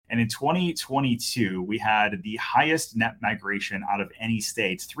And in 2022, we had the highest net migration out of any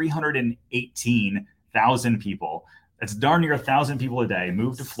state, 318,000 people. That's darn near 1,000 people a day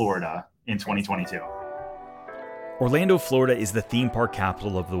moved to Florida in 2022. Orlando, Florida is the theme park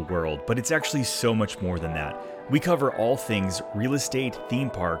capital of the world, but it's actually so much more than that. We cover all things real estate, theme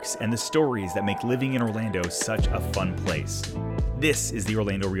parks, and the stories that make living in Orlando such a fun place. This is the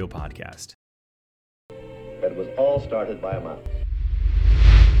Orlando Real Podcast. It was all started by a mouse.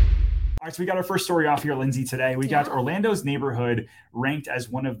 All right, so we got our first story off here, Lindsay, today. We got Orlando's neighborhood ranked as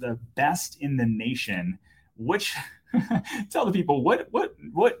one of the best in the nation, which... Tell the people what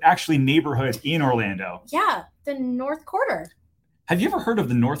actually neighborhood in Orlando? Yeah, the North Quarter. Have you ever heard of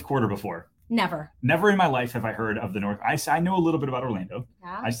the North Quarter before? Never. Never in my life have I heard of the North. I know a little bit about Orlando.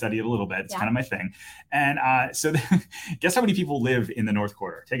 Yeah. I study it a little bit. It's kind of my thing. And so guess how many people live in the North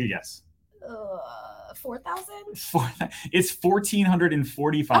Quarter? Take a guess. 4,000? It's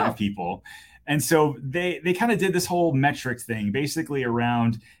 1,445 people. And so they kind of did this whole metric thing basically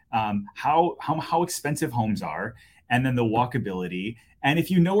around how expensive homes are, and then the walkability. And if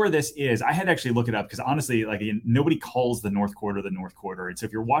you know where this is, I had to actually look it up because honestly, nobody calls the North Quarter the North Quarter. And so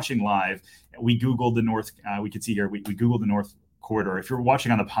if you're watching live, we Googled the North, we could see here, we Googled the North Quarter. If you're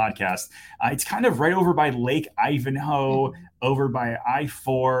watching on the podcast, it's kind of right over by Lake Ivanhoe, over by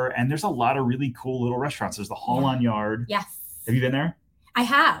I-4. And there's a lot of really cool little restaurants. There's the Hall on Yard. Yes. Have you been there? I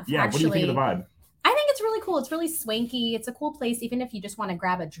have. Yeah. Actually. What do you think of the vibe? I think it's really cool. It's really swanky. It's a cool place, even if you just want to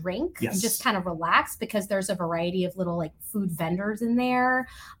grab a drink and just kind of relax, because there's a variety of little food vendors in there.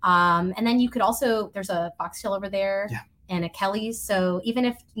 And then you could also, there's a Foxtail over there and a Kelly's. So even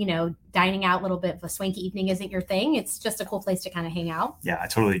if, dining out a little bit of a swanky evening isn't your thing, it's just a cool place to kind of hang out. Yeah, I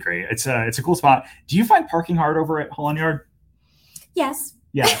totally agree. It's a cool spot. Do you find parking hard over at Hall on Yard? Yes.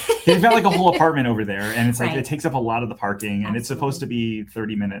 Yeah, they've got a whole apartment over there, and it's it takes up a lot of the parking, and it's supposed to be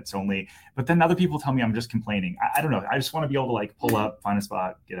 30 minutes only. But then other people tell me I'm just complaining. I don't know. I just want to be able to pull up, find a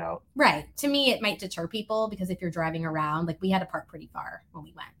spot, get out. Right. To me, it might deter people because if you're driving around, we had to park pretty far when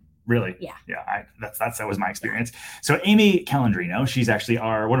we went. Really? Yeah. Yeah. That was my experience. So Amy Calandrino, she's actually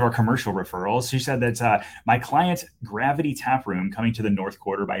one of our commercial referrals. She said that my client Gravity Tap Room coming to the North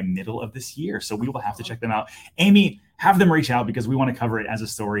Quarter by middle of this year. So we will have to check them out. Amy, have them reach out because we want to cover it as a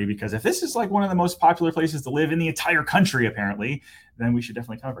story, because if this is one of the most popular places to live in the entire country, apparently, then we should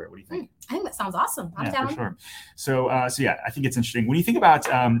definitely cover it. What do you think? I think that sounds awesome. I'm down. For sure. So yeah, I think it's interesting. When you think about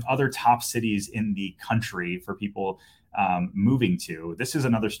other top cities in the country for people moving to, this is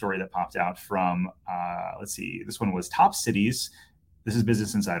another story that popped out from, let's see, this one was top cities. This is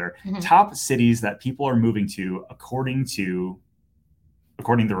Business Insider. Top cities that people are moving to according to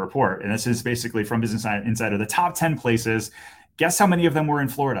the report. And this is basically from Business Insider, the top 10 places. Guess how many of them were in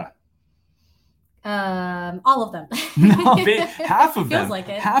Florida? All of them. No, half of them. Feels like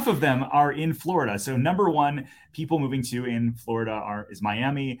it. Half of them are in Florida. So number one, people moving to in Florida is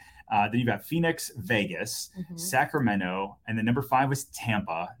Miami. Then you've got Phoenix, Vegas, Sacramento, and then number 5 was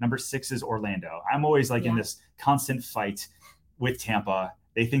Tampa. Number 6 is Orlando. I'm always in this constant fight with Tampa.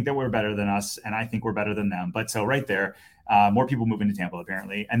 They think that we're better than us, and I think we're better than them. But so right there, more people moving to Tampa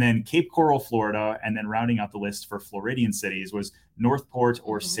apparently. And then Cape Coral, Florida, and then rounding out the list for Floridian cities was Northport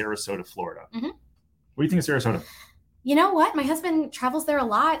or Sarasota, Florida. What do you think of Sarasota? You know what? My husband travels there a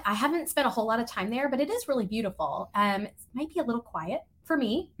lot. I haven't spent a whole lot of time there, but it is really beautiful. It might be a little quiet for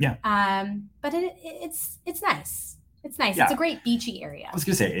me. Yeah. But it's nice. It's nice. Yeah. It's a great beachy area. I was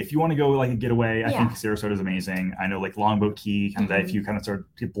going to say, if you want to go a getaway, I think Sarasota is amazing. I know Longboat Key, if you kind of start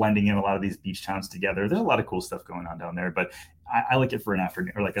blending in a lot of these beach towns together, there's a lot of cool stuff going on down there. But I like it for an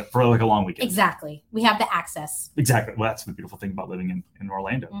afternoon or for a long weekend. Exactly. We have the access. Exactly. Well, that's the beautiful thing about living in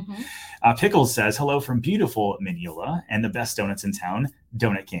Orlando. Pickles says, hello from beautiful Mineola and the best donuts in town,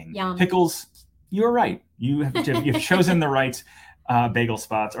 Donut King. Yum. Pickles, you're right. You've chosen the right bagel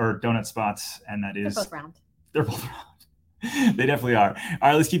spots or donut spots, and that is... They're both round. They're both round. They definitely are. All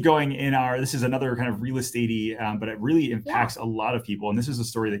right, let's keep going this is another kind of real estate-y, but it really impacts a lot of people. And this is a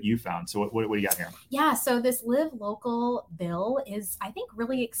story that you found. So what do you got here? Yeah, so this Live Local bill is, I think,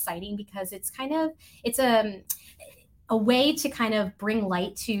 really exciting because it's a way to kind of bring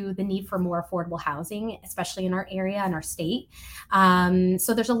light to the need for more affordable housing, especially in our area and our state.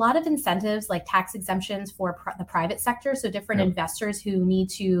 So there's a lot of incentives like tax exemptions for the private sector. So different investors who need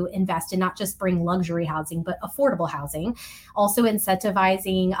to invest in not just bring luxury housing, but affordable housing. Also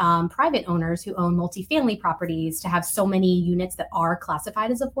incentivizing private owners who own multifamily properties to have so many units that are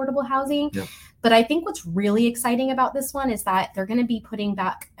classified as affordable housing. Yep. But I think what's really exciting about this one is that they're going to be putting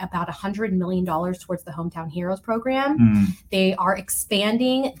back about $100 million towards the Hometown Heroes program. They are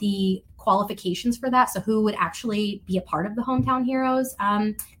expanding the qualifications for that. So who would actually be a part of the Hometown Heroes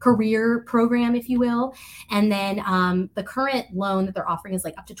career program, if you will. And then the current loan that they're offering is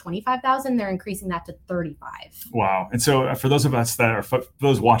like up to $25,000. They're increasing that to $35,000. Wow. And so for those of us that are, for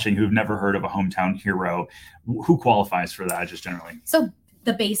those watching who've never heard of a Hometown Hero, who qualifies for that just generally? So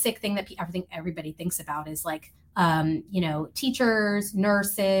the basic thing that everybody thinks about is like, teachers,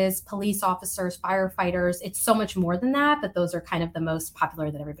 nurses, police officers, firefighters. It's so much more than that, but those are kind of the most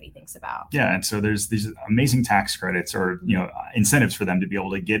popular that everybody thinks about. Yeah. And so there's these amazing tax credits or, incentives for them to be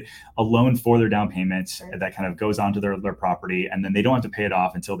able to get a loan for their down payment that kind of goes onto their property. And then they don't have to pay it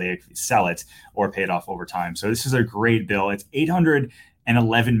off until they sell it or pay it off over time. So this is a great bill. It's $811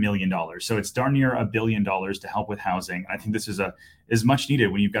 million. So it's darn near $1 billion to help with housing. I think this is much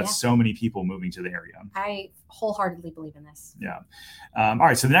needed when you've got so many people moving to the area. I wholeheartedly believe in this. Yeah. All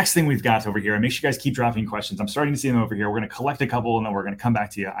right. So the next thing we've got over here, and make sure you guys keep dropping questions. I'm starting to see them over here. We're going to collect a couple and then we're going to come back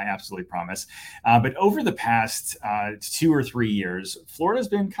to you. I absolutely promise. But over the past 2 or 3 years, Florida's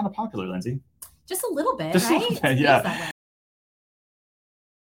been kind of popular, Lindsay. Just a little bit, Just right? A little bit, yeah.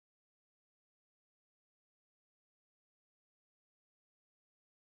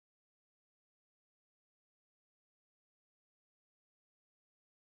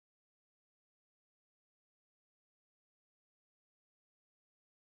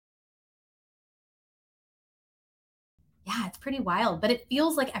 Yeah, it's pretty wild, but it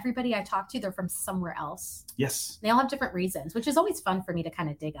feels like everybody I talk to, they're from somewhere else. Yes. They all have different reasons, which is always fun for me to kind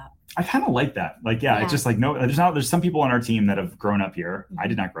of dig up. I kind of like that. Like, yeah, it's just like, there's some people on our team that have grown up here. I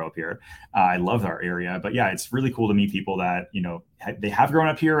did not grow up here. I love our area, but yeah, it's really cool to meet people that, they have grown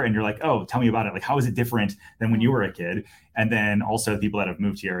up here and you're like, oh, tell me about it. Like, how is it different than when you were a kid? And then also people that have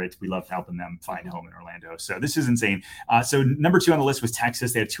moved here, we love helping them find home in Orlando. So this is insane. So number 2 on the list was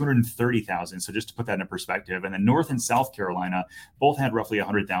Texas. They had 230,000. So just to put that in perspective. And then North and South Carolina both had roughly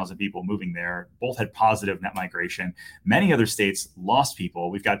 100,000 people moving there. Both had positive net migration. Many other states lost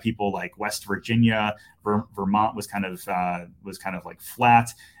people. We've got people like West Virginia, Vermont was kind of like flat.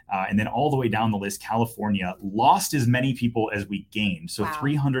 And then all the way down the list, California lost as many people as we gained. So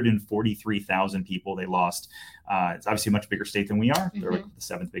 343,000 people they lost. It's obviously a much bigger state than we are. They're like the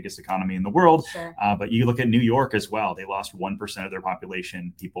 7th biggest economy in the world. Sure. But you look at New York as well. They lost 1% of their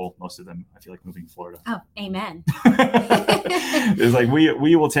population. People, most of them, I feel like moving to Florida. Oh, amen. It's like,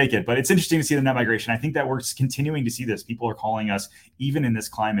 we will take it. But it's interesting to see the net migration. I think that we're continuing to see this. People are calling us, even in this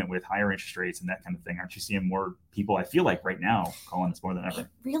climate with higher interest rates and that kind of thing. Aren't you seeing more people, I feel like right now, calling us more than ever? It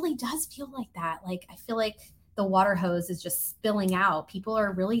really does feel like that. Like, I feel like the water hose is just spilling out. People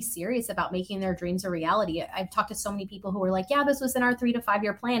are really serious about making their dreams a reality. I've talked to so many people who are like, yeah, this was in our 3 to 5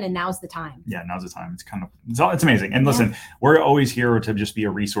 year plan and now's the time. Yeah, now's the time. It's amazing. And listen, we're always here to just be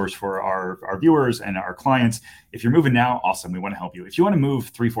a resource for our viewers and our clients. If you're moving now, awesome. We want to help you. If you want to move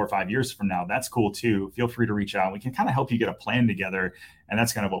 3, 4, 5 years from now, that's cool too. Feel free to reach out. We can kind of help you get a plan together. And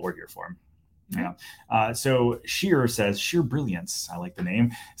that's kind of what we're here for. Yeah. So Sheer Brilliance, I like the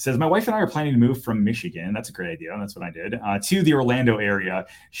name, says, my wife and I are planning to move from Michigan. That's a great idea. That's what I did. To the Orlando area.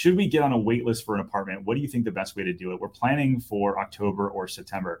 Should we get on a wait list for an apartment? What do you think the best way to do it? We're planning for October or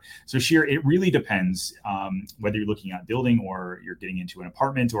September. So Sheer, it really depends whether you're looking at building or you're getting into an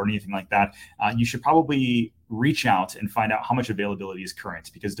apartment or anything like that. You should probably reach out and find out how much availability is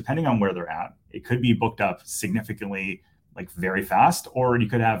current, because depending on where they're at, it could be booked up significantly, like very fast, or you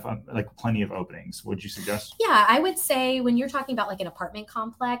could have like plenty of openings. Would you suggest? Yeah, I would say when you're talking about like an apartment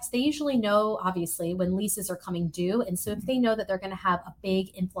complex, they usually know obviously when leases are coming due. And so if they know that they're going to have a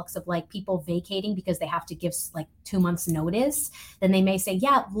big influx of like people vacating because they have to give like 2 months notice, then they may say,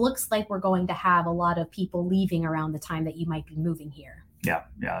 yeah, it looks like we're going to have a lot of people leaving around the time that you might be moving here. Yeah,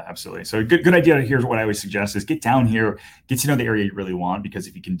 absolutely. So good idea. Here's what I always suggest is get down here, get to know the area you really want, because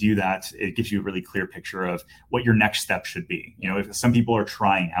if you can do that, it gives you a really clear picture of what your next step should be. If some people are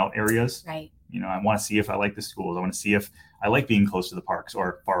trying out areas, right. I want to see if I like the schools. I want to see if I like being close to the parks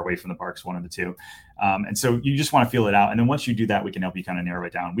or far away from the parks, one of the two. And so you just want to feel it out. And then once you do that, we can help you kind of narrow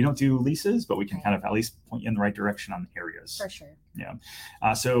it down. We don't do leases, but we can kind of at least point you in the right direction on areas. For sure.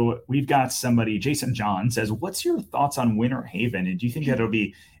 Yeah. So we've got somebody, Jason John says, what's your thoughts on Winter Haven? And do you think that it'll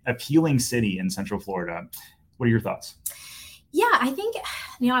be appealing city in Central Florida? What are your thoughts? Yeah, I think,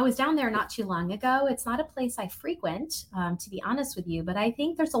 I was down there not too long ago. It's not a place I frequent, to be honest with you, but I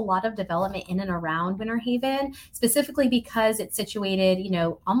think there's a lot of development in and around Winter Haven, specifically because it's situated,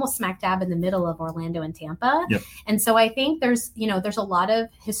 almost smack dab in the middle of Orlando and Tampa. Yep. And so I think there's a lot of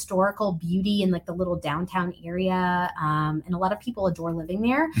historical beauty in like the little downtown area. And a lot of people adore living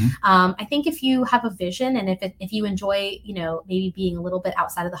there. Mm-hmm. I think if you have a vision and if you enjoy, maybe being a little bit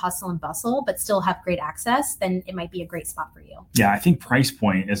outside of the hustle and bustle, but still have great access, then it might be a great spot for you. Yeah, I think price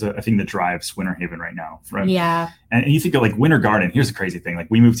point is a thing that drives Winter Haven right now. Right? Yeah. And you think of like Winter Garden. Here's the crazy thing. Like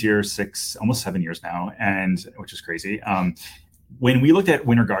we moved here almost 7 years now, and which is crazy. When we looked at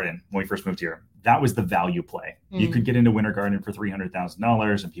Winter Garden when we first moved here, that was the value play. You could get into Winter Garden for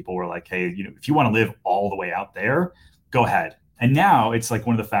 $300,000, and people were like, "Hey, if you want to live all the way out there, go ahead." And now it's like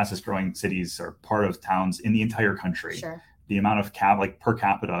one of the fastest growing cities or part of towns in the entire country. Sure. The amount of per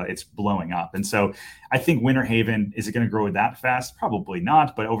capita, it's blowing up. And so I think Winter Haven, is it going to grow that fast? Probably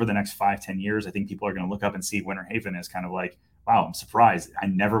not. But over the next 5-10 years, I think people are going to look up and see Winter Haven as kind of like, wow, I'm surprised. I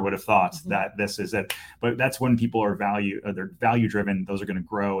never would have thought that this is it. But that's when people are they're value driven. Those are going to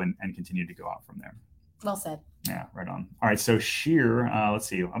grow and continue to go out from there. Well said. Yeah, right on. All right. So Sheer, let's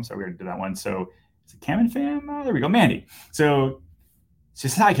see. I'm sorry, we already did that one. So it's a Cam fam. There we go. Mandy. So she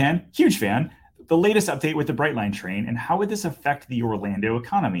says, hi, Ken. Huge fan. The latest update with the Brightline train, and how would this affect the Orlando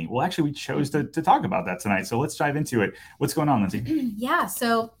economy? Well, actually, we chose to talk about that tonight. So let's dive into it. What's going on, Lindsay? Yeah.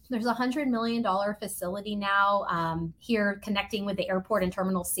 So there's a $100 million facility now here connecting with the airport and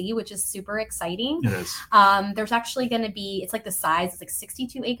Terminal C, which is super exciting. It is. There's actually going to be, it's like the size, it's like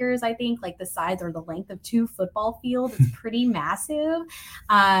 62 acres, I think, like the size or the length of 2 football fields. It's pretty massive.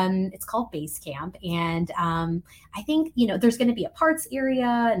 It's called Base Camp. And I think, there's going to be a parts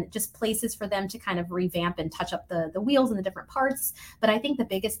area and just places for them to kind of revamp and touch up the wheels and the different parts. But I think the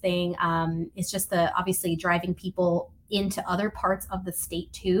biggest thing is just obviously driving people into other parts of the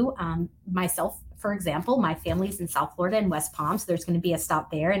state too. Myself, for example, my family's in South Florida and West Palm, so there's going to be a stop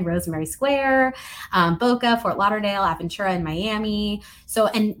there in Rosemary Square, Boca, Fort Lauderdale, Aventura, and Miami. So,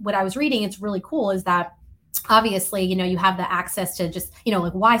 and what I was reading, it's really cool, is that obviously, you have the access to just,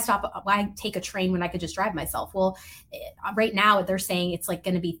 like why take a train when I could just drive myself? Well, right now they're saying it's like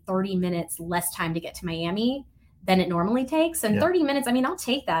going to be 30 minutes less time to get to Miami than it normally takes. And 30 minutes, I'll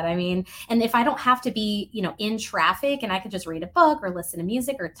take that. And if I don't have to be, in traffic and I could just read a book or listen to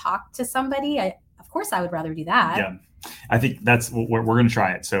music or talk to somebody, of course I would rather do that. Yeah. I think that's what we're going to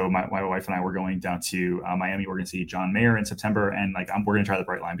try it. So my wife and I were going down to Miami. We're going to see John Mayer in September, and we're going to try the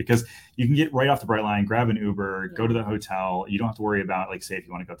Brightline, because you can get right off the Brightline, grab an Uber, go to the hotel. You don't have to worry about, like, say, if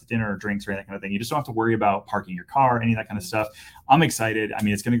you want to go to dinner or drinks or that kind of thing. You just don't have to worry about parking your car, any of that kind of stuff. I'm excited.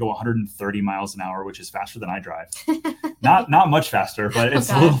 It's going to go 130 miles an hour, which is faster than I drive. Not much faster, but it's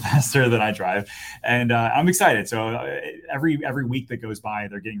a little faster than I drive, and I'm excited. So every week that goes by,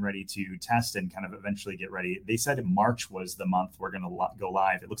 they're getting ready to test and kind of eventually get ready. They said March was the month we're going to go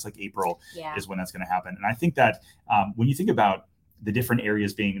live. It looks like April is when that's going to happen. And I think that when you think about the different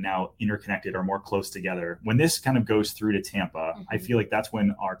areas being now interconnected or more close together, when this kind of goes through to Tampa, I feel like that's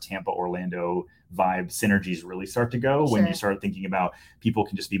when our Tampa Orlando vibe synergies really start to go. When you start thinking about people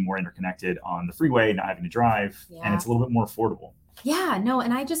can just be more interconnected on the freeway, not having to drive, and it's a little bit more affordable. Yeah, no.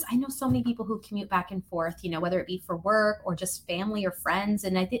 And I know so many people who commute back and forth, whether it be for work or just family or friends.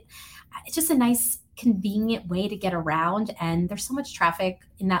 And I think it's just a nice, convenient way to get around. And there's so much traffic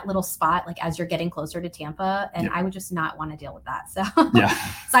in that little spot, like as you're getting closer to Tampa. And I would just not want to deal with that. So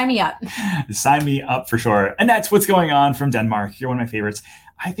sign me up. Sign me up for sure. And that's what's going on from Denmark. You're one of my favorites.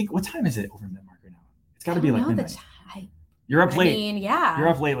 I think, what time is it over in Denmark right now? It's got to be like midnight. You're up late. You're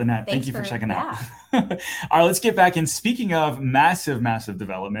up late, Lynette. Thank you for checking out. All right, let's get back in. Speaking of massive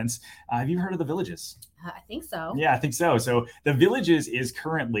developments, have you heard of the Villages? I think so. Yeah, I think so. So the Villages is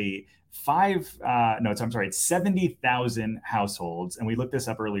currently it's 70,000 households. And we looked this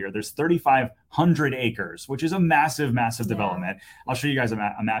up earlier. There's 3,500 acres, which is a massive development. I'll show you guys a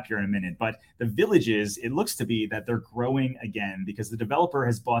map here in a minute. But the Villages, it looks to be that they're growing again because the developer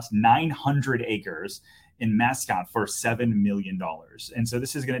has bought 900 acres in Mascot for $7 million. And so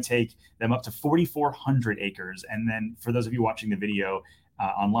this is going to take them up to 4,400 acres. And then for those of you watching the video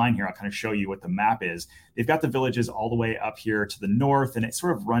online here, I'll kind of show you what the map is. They've got the Villages all the way up here to the north, and it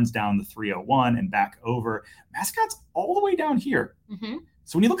sort of runs down the 301 and back over. Mascot's all the way down here.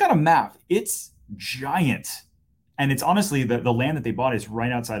 So when you look at a map, it's giant. And it's honestly, the land that they bought is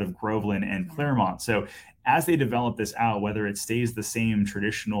right outside of Groveland and Claremont. So as they develop this out, whether it stays the same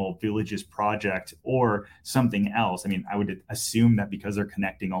traditional Villages project or something else, I would assume that because they're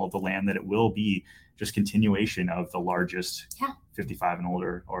connecting all of the land, that it will be just continuation of the largest 55 and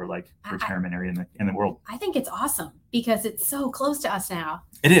older or like retirement area in the world. I think it's awesome because it's so close to us now.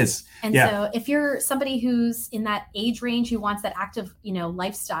 It is. And so if you're somebody who's in that age range who wants that active,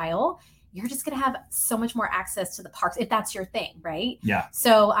 lifestyle, you're just going to have so much more access to the parks if that's your thing, right? Yeah.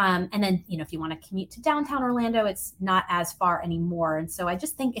 So, and then, if you want to commute to downtown Orlando, it's not as far anymore. And so I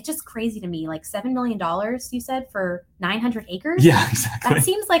just think it's just crazy to me, like $7 million, you said, for 900 acres? Yeah, exactly. That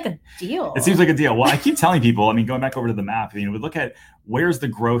seems like a deal. It seems like a deal. Well, I keep telling people, I mean, going back over to the map, we look at where's the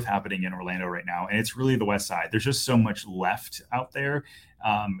growth happening in Orlando right now, and it's really the west side. There's just so much left out there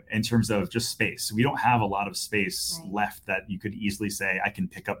in terms of just space. We don't have a lot of space left that you could easily say I can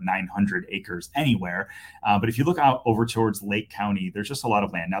pick up 900 acres anywhere. But if you look out over towards Lake County, there's just a lot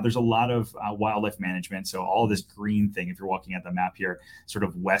of land. Now, there's a lot of wildlife management. So all of this green thing, if you're walking at the map here, sort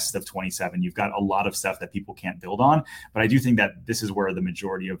of west of 27, you've got a lot of stuff that people can't build on. But I do think that this is where the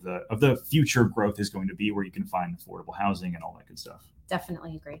majority of the future growth is going to be, where you can find affordable housing and all that good stuff.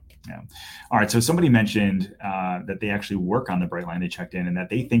 Definitely agree. Yeah. All right. So somebody mentioned that they actually work on the Brightline. They checked in and that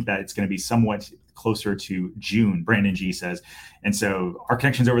they think that it's going to be somewhat closer to June. Brandon G says. And so our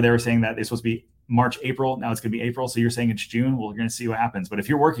connections over there are saying that it's supposed to be March, April. Now it's going to be April. So you're saying it's June. Well, we're going to see what happens. But if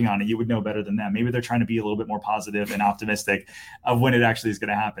you're working on it, you would know better than them. Maybe they're trying to be a little bit more positive and optimistic of when it actually is going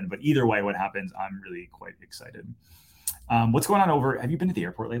to happen. But either way, what happens, I'm really quite excited. What's going on over? Have you been to the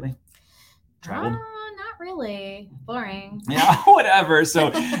airport lately? Traveled? Not really. Boring. Yeah, whatever. So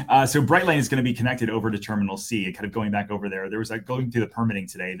Brightline is going to be connected over to Terminal C. Kind of going back over there. There was going through the permitting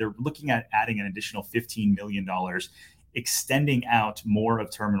today. They're looking at adding an additional $15 million, extending out more of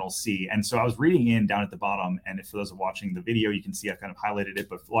Terminal C. And so I was reading in down at the bottom, and if for those watching the video, you can see I've kind of highlighted it.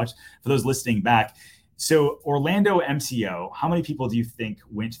 But for those listening back, so Orlando MCO, how many people do you think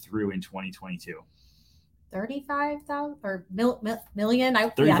went through in 2022? 35,000 or million.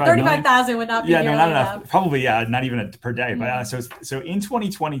 35,000 would not be. Yeah, no, not enough. Probably, not even per day. But so in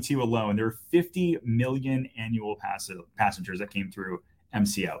 2022 alone, there were 50 million annual passengers that came through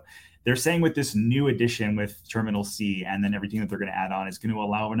MCO. They're saying with this new addition with Terminal C and then everything that they're going to add on is going to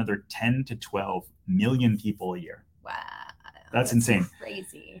allow another 10 to 12 million people a year. Wow. That's insane.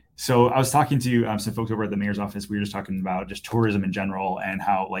 Crazy. So I was talking to some folks over at the mayor's office. We were just talking about just tourism in general and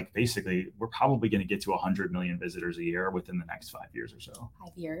how, like, basically we're probably going to get to 100 million visitors a year within the next 5 years or so.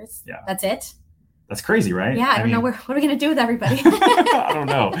 5 years? Yeah. That's it? That's crazy, right? Yeah, I don't know. What are we going to do with everybody? I don't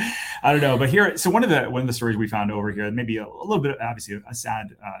know. But here, so one of the stories we found over here, maybe a little bit, obviously a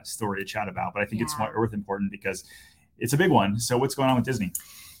sad story to chat about, but I think it's worth important because it's a big one. So what's going on with Disney?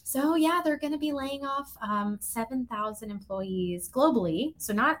 So they're going to be laying off 7,000 employees globally.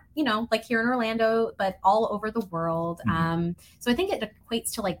 So not, like here in Orlando, but all over the world. Mm-hmm. So I think it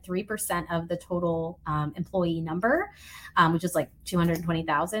equates to like 3% of the total employee number, which is like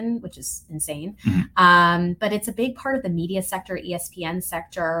 220,000, which is insane. Mm-hmm. But it's a big part of the media sector, ESPN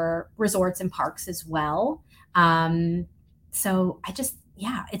sector, resorts and parks as well. So I just,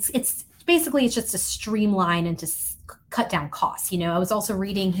 it's basically, it's just to streamline and to cut down costs. I was also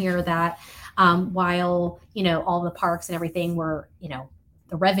reading here that while, all the parks and everything were,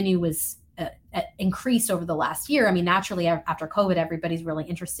 the revenue was increased over the last year. I mean, naturally, after COVID, everybody's really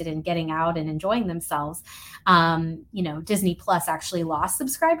interested in getting out and enjoying themselves. Disney Plus actually lost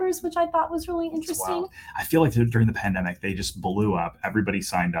subscribers, which I thought was really interesting. Wow. I feel like during the pandemic, they just blew up. Everybody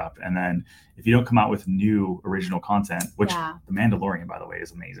signed up. And then if you don't come out with new original content, which The Mandalorian, by the way,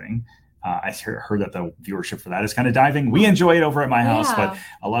 is amazing. I heard that the viewership for that is kind of diving. We enjoy it over at my house, but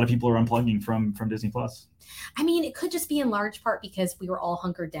a lot of people are unplugging from Disney Plus. I mean, it could just be in large part because we were all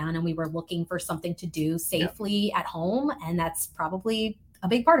hunkered down and we were looking for something to do safely at home. And that's probably a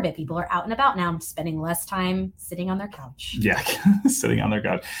big part of it. People are out and about now, spending less time sitting on their couch. Yeah, sitting on their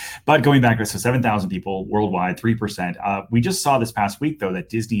couch. But going back, so 7,000 people worldwide, 3%. We just saw this past week, though, that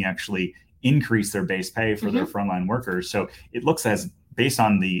Disney actually increased their base pay for their frontline workers. So it looks as, based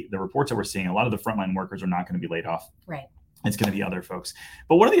on the reports that we're seeing, a lot of the frontline workers are not going to be laid off. Right. It's going to be other folks.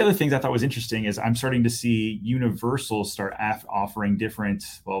 But one of the other things I thought was interesting is I'm starting to see Universal start offering different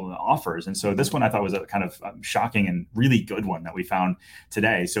offers. And so this one I thought was a kind of shocking and really good one that we found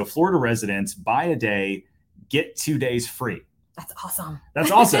today. So Florida residents, buy a day, get 2 days free. That's awesome.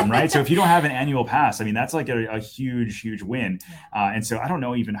 That's awesome, right? So if you don't have an annual pass, I mean, that's like a huge, huge win. And so I don't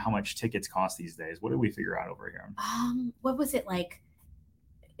know even how much tickets cost these days. What did we figure out over here? What was it like?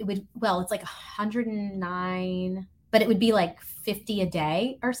 It's like 109, but it would be like 50 a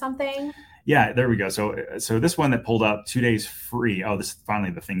day or something. Yeah, there we go. So this one that pulled up 2 days free. Oh, this finally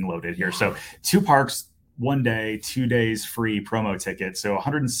the thing loaded here. So 2 parks, 1 day, 2 days free promo ticket. So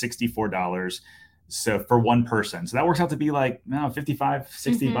 $164. So for one person. So that works out to be like, $55,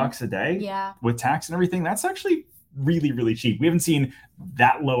 $60 a day with tax and everything. That's actually really, really cheap. We haven't seen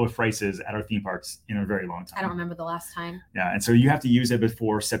that low of prices at our theme parks in a very long time. I don't remember the last time. Yeah, and so you have to use it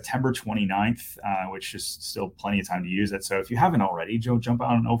before September 29th, which is still plenty of time to use it. So if you haven't already, jump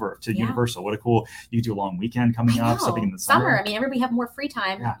on over to Universal. What a cool, you could do a long weekend coming up, something in the summer. I mean, everybody have more free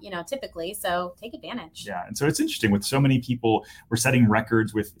time, typically, so take advantage. Yeah, and so it's interesting with so many people, we're setting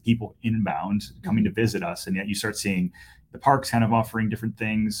records with people inbound coming to visit us, and yet you start seeing the parks kind of offering different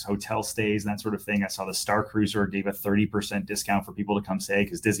things, hotel stays, and that sort of thing. I saw the Star Cruiser gave a 30% discount for people to come stay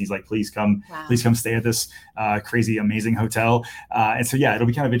because Disney's like, please come stay at this crazy, amazing hotel. And so, it'll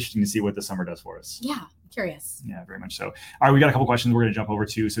be kind of interesting to see what the summer does for us. Yeah, curious. Yeah, very much so. All right, we got a couple questions we're going to jump over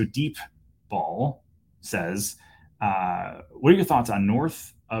to. So Deep Ball says, what are your thoughts on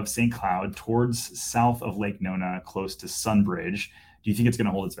north of St. Cloud towards south of Lake Nona, close to Sunbridge? Do you think it's going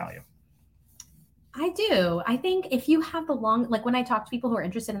to hold its value? I do. I think if you have like when I talk to people who are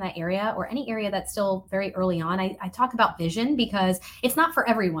interested in that area or any area that's still very early on, I talk about vision because it's not for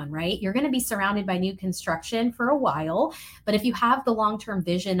everyone, right? You're going to be surrounded by new construction for a while. But if you have the long-term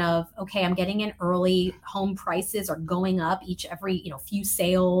vision of, okay, I'm getting in early, home prices are going up every few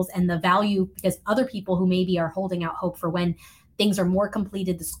sales, and the value, because other people who maybe are holding out hope for when things are more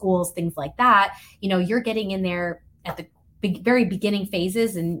completed, the schools, things like that, you're getting in there at the very beginning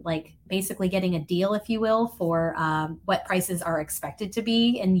phases and like basically getting a deal, if you will, for what prices are expected to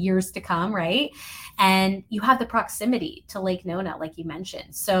be in years to come, right? And you have the proximity to Lake Nona, like you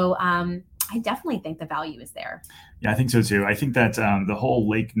mentioned. So I definitely think the value is there. Yeah, I think so too. I think that the whole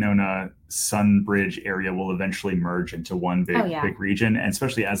Lake Nona Sunbridge area will eventually merge into one big region, and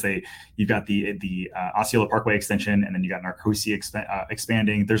especially as you've got the Osceola Parkway extension, and then you got Narcoosea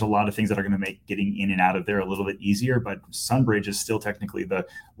expanding. There's a lot of things that are going to make getting in and out of there a little bit easier, but Sunbridge is still technically the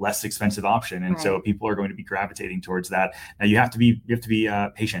less expensive option, and so people are going to be gravitating towards that. Now you have to be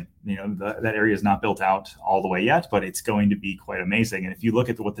patient. That area is not built out all the way yet, but it's going to be quite amazing. And if you look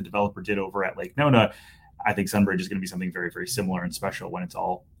at what the developer did over at Lake Nona, I think Sunbridge is going to be something very, very similar and special when it's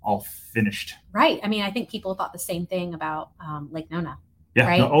all finished. Right. I mean, I think people thought the same thing about Lake Nona. Yeah.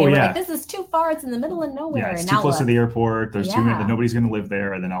 Right. They were like, this is too far. It's in the middle of nowhere. Yeah, it's too close to the airport. There's too many. Nobody's going to live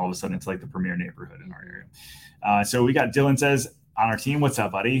there. And then all of a sudden, it's like the premier neighborhood in our area. So we got Dylan says on our team, what's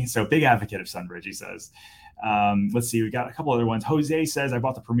up, buddy? So big advocate of Sunbridge, he says. Let's see. We got a couple other ones. Jose says, I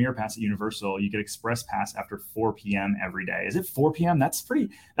bought the Premier Pass at Universal. You get Express Pass after 4 p.m. every day. Is it 4 p.m.? That's pretty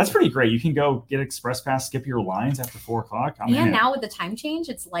great. You can go get Express Pass, skip your lines after 4 o'clock. Now with the time change,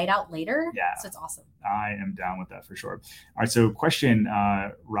 it's light out later. Yeah. So it's awesome. I am down with that for sure. All right. So question,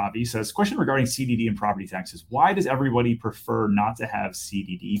 Robbie says, question regarding CDD and property taxes. Why does everybody prefer not to have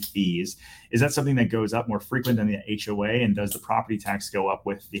CDD fees? Is that something that goes up more frequent than the HOA? And does the property tax go up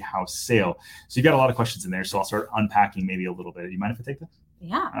with the house sale? So you got a lot of questions in there. So I'll start unpacking maybe a little bit. Do you mind if I take this?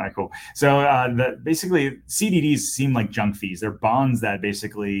 Yeah. All right, cool. So basically CDDs seem like junk fees. They're bonds that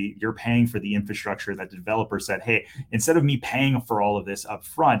basically you're paying for the infrastructure that the developer said, hey, instead of me paying for all of this up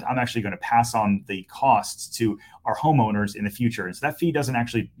front, I'm actually going to pass on the costs to our homeowners in the future. And so that fee doesn't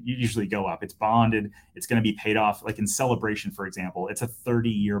actually usually go up. It's bonded. It's going to be paid off. Like in Celebration, for example, it's a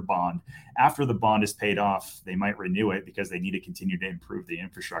 30-year bond. After the bond is paid off, they might renew it because they need to continue to improve the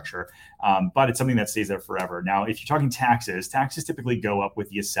infrastructure. But it's something that stays there forever. Now, if you're talking taxes typically go up with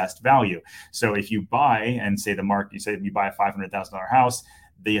the assessed value. So if you buy and say you buy a $500,000 house,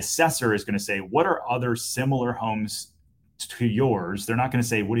 the assessor is going to say, what are other similar homes to yours? They're not going to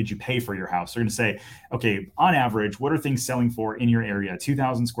say, what did you pay for your house? They're going to say, okay, on average, what are things selling for in your area?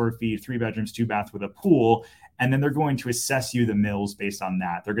 2,000 square feet, 3 bedrooms, 2 baths with a pool. And then they're going to assess you the mills based on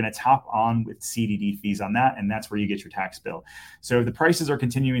that. They're going to top on with CDD fees on that. And that's where you get your tax bill. So if the prices are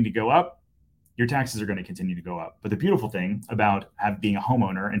continuing to go up, your taxes are going to continue to go up. But the beautiful thing about being a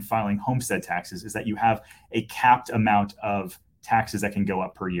homeowner and filing homestead taxes is that you have a capped amount of taxes that can go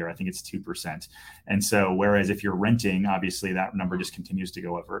up per year. I think it's 2%. And so, whereas if you're renting, obviously that number just continues to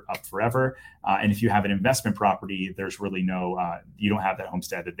go up forever. And if you have an investment property, there's really you don't have that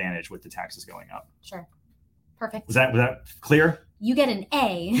homestead advantage with the taxes going up. Sure. Perfect. Was that clear? You get an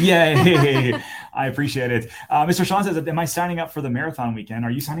A. Yay. I appreciate it. Mr. Sean says, am I signing up for the marathon weekend?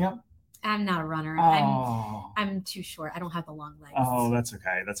 Are you signing up? I'm not a runner. Oh. I'm too short. I don't have the long legs. Oh, that's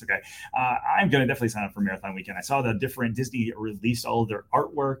okay. I'm going to definitely sign up for Marathon Weekend. I saw the different Disney released all of their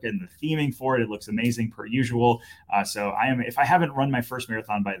artwork and the theming for it. It looks amazing per usual. So if I haven't run my first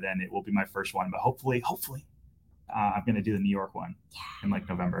marathon by then, it will be my first one. But hopefully, I'm going to do the New York one in like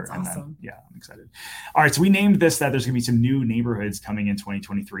November. That's awesome. Then, I'm excited. All right. So we named this that there's going to be some new neighborhoods coming in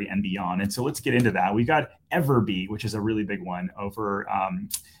 2023 and beyond. And so let's get into that. We got Everby, which is a really big one over,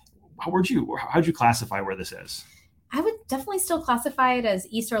 how'd you classify where this is? I would definitely still classify it as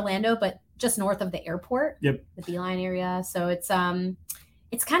East Orlando, but just north of the airport. Yep. The Beeline area. So it's kind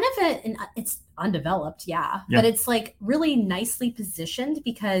of it's undeveloped, yeah, Yeah. but it's like really nicely positioned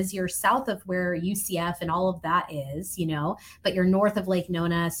because you're south of where UCF and all of that is, but you're north of Lake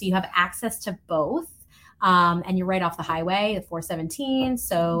Nona, so you have access to both. And you're right off the highway, the 417.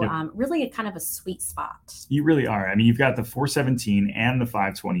 So Yep. Really kind of a sweet spot. You really are. I mean, you've got the 417 and the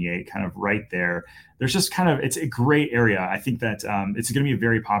 528 kind of right there. There's just it's a great area. I think that it's going to be a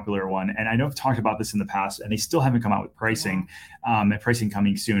very popular one. And I know I've talked about this in the past, and they still haven't come out with pricing, and pricing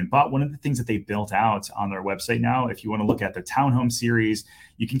coming soon. But one of the things that they built out on their website now, if you want to look at the townhome series,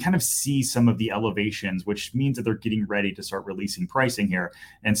 you can kind of see some of the elevations, which means that they're getting ready to start releasing pricing here.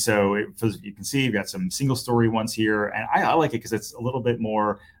 And so you can see you've got some single story ones here. And I like it because it's a little bit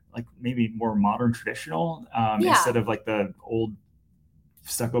more like maybe more modern traditional instead of like the old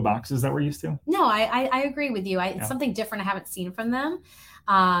stucco boxes that we're used to. No, I agree with you. It's something different I haven't seen from them.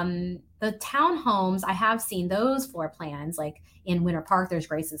 The townhomes, I have seen those floor plans, like in Winter Park, there's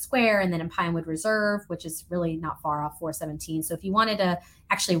Grayson Square, and then in Pinewood Reserve, which is really not far off 417. So if you wanted to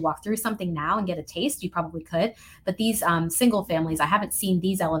actually walk through something now and get a taste, you probably could. But these single families, I haven't seen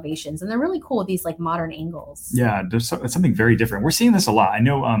these elevations, and they're really cool, these like modern angles. Yeah, it's something very different. We're seeing this a lot. I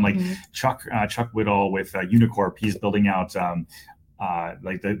know Chuck Whittle with Unicorp, he's building out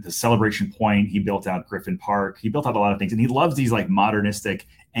like the Celebration Point. He built out Griffin Park. He built out a lot of things, and he loves these like modernistic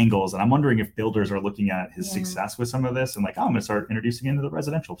angles. And I'm wondering if builders are looking at his success with some of this and like, I'm going to start introducing into the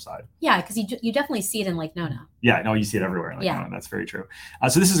residential side. Yeah, because you definitely see it in Lake Nona. Yeah, no, you see it everywhere in Lake Nona. That's very true.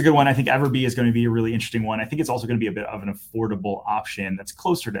 So this is a good one. I think Everby is going to be a really interesting one. I think it's also going to be a bit of an affordable option that's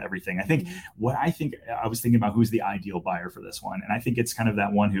closer to everything. I think I was thinking about who's the ideal buyer for this one. And I think it's kind of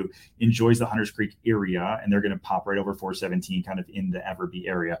that one who enjoys the Hunters Creek area, and they're going to pop right over 417 kind of in the Everby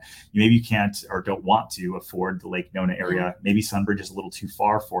area. Maybe you can't or don't want to afford the Lake Nona area. Maybe Sunbridge is a little too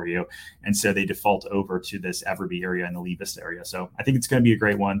far for you. And so they default over to this Everby area and the Lee Vista area. So I think it's going to be a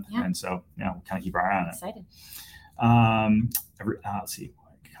great one. Yeah. And so, we'll kind of keep our eye on it. Excited. Let's see.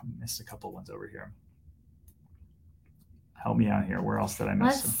 I missed a couple ones over here. Help me out here. Where else did I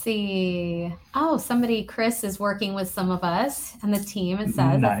miss? Let's see. Oh, Chris is working with some of us and the team. It says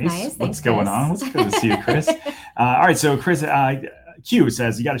nice. That's nice. Thanks, What's going on? What's good to see you, Chris? All right. So Chris, Q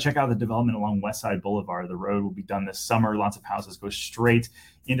says, you got to check out the development along Westside Boulevard. The road will be done this summer. Lots of houses go straight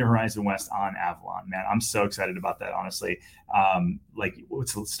into Horizon West on Avalon. Man, I'm so excited about that, honestly. Like,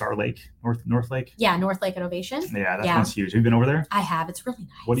 what's Star Lake? North Lake? Yeah, North Lake at Ovation. Yeah, that one's huge. Have you been over there? I have. It's really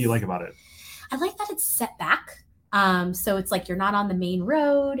nice. What do you like about it? I like that it's set back. So it's like you're not on the main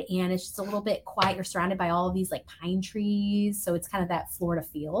road, and it's just a little bit quiet. You're surrounded by all of these like pine trees. So it's kind of that Florida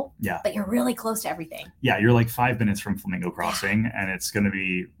feel. Yeah. But you're really close to everything. Yeah, you're like 5 minutes from Flamingo Crossing, and it's going to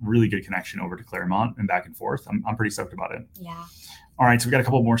be really good connection over to Claremont and back and forth. I'm pretty stoked about it. Yeah. All right, so we got a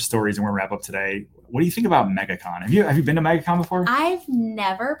couple more stories, and we're gonna wrap up today. What do you think about MegaCon? Have you been to MegaCon before? I've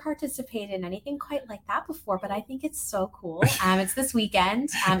never participated in anything quite like that before, but I think it's so cool. It's this weekend.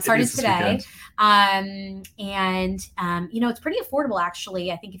 Started today. It's pretty affordable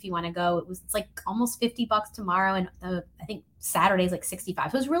actually. I think if you want to go, it's like almost $50 tomorrow, and I think Saturday's like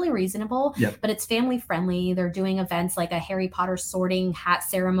 $65. So it's really reasonable, but it's family friendly. They're doing events like a Harry Potter sorting hat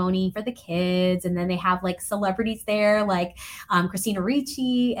ceremony for the kids. And then they have like celebrities there, like Christina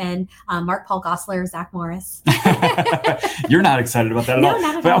Ricci and Mark Paul Gosselaar, Zach Morris. You're not excited about that at all.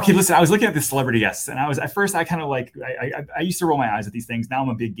 Not at but all. Okay, listen, I was looking at the celebrity guests, and I used to roll my eyes at these things. Now I'm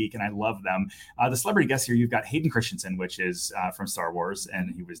a big geek and I love them. The celebrity guests here, you've got Hayden Christensen, which is from Star Wars, and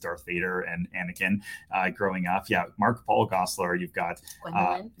he was Darth Vader and Anakin growing up. Yeah, Mark Paul Gosselaar. You've got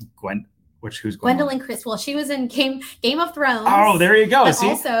who's Gwendolyn Chris. Well, she was in Game of Thrones. Oh, there you go. But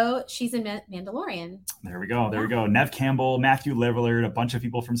also, she's in Mandalorian. There we go. There we go. Nev Campbell, Matthew Lillard, a bunch of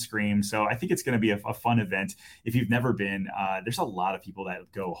people from Scream. So I think it's going to be a fun event. If you've never been, there's a lot of people that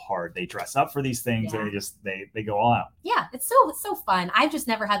go hard. They dress up for these things. And they go all out. Yeah, it's so fun. I've just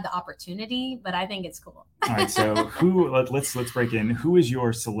never had the opportunity, but I think it's cool. All right. So let's break in. Who is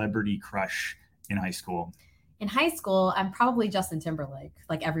your celebrity crush in high school? In high school, I'm probably Justin Timberlake,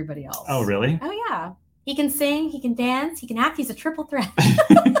 like everybody else. Oh, really? Oh, yeah. He can sing, he can dance, he can act. He's a triple threat.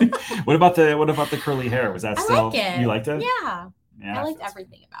 What about the curly hair? Was that I like it. You liked it? Yeah I liked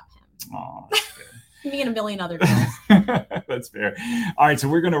everything about him. Oh, that's good. Me and a million other girls. That's fair. All right, so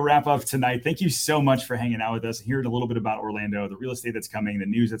we're going to wrap up tonight. Thank you so much for hanging out with us, hearing a little bit about Orlando, the real estate that's coming, the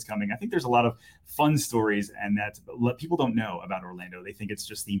news that's coming. I think there's a lot of fun stories, and that people don't know about Orlando. They think it's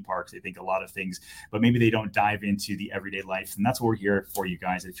just theme parks. They think a lot of things, but maybe they don't dive into the everyday life. And that's what we're here for, you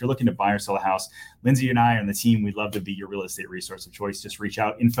guys. If you're looking to buy or sell a house, Lindsay and I and the team, we'd love to be your real estate resource of choice. Just reach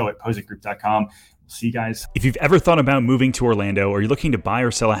out, info@positgroup.com. See you guys. If you've ever thought about moving to Orlando or you're looking to buy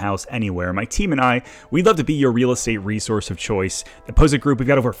or sell a house anywhere, my team and I, we'd love to be your real estate resource of choice. At Posick Group, we've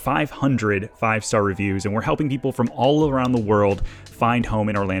got over 500 5-star reviews, and we're helping people from all around the world find home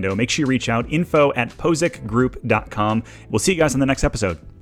in Orlando. Make sure you reach out, info@posickgroup.com. We'll see you guys on the next episode.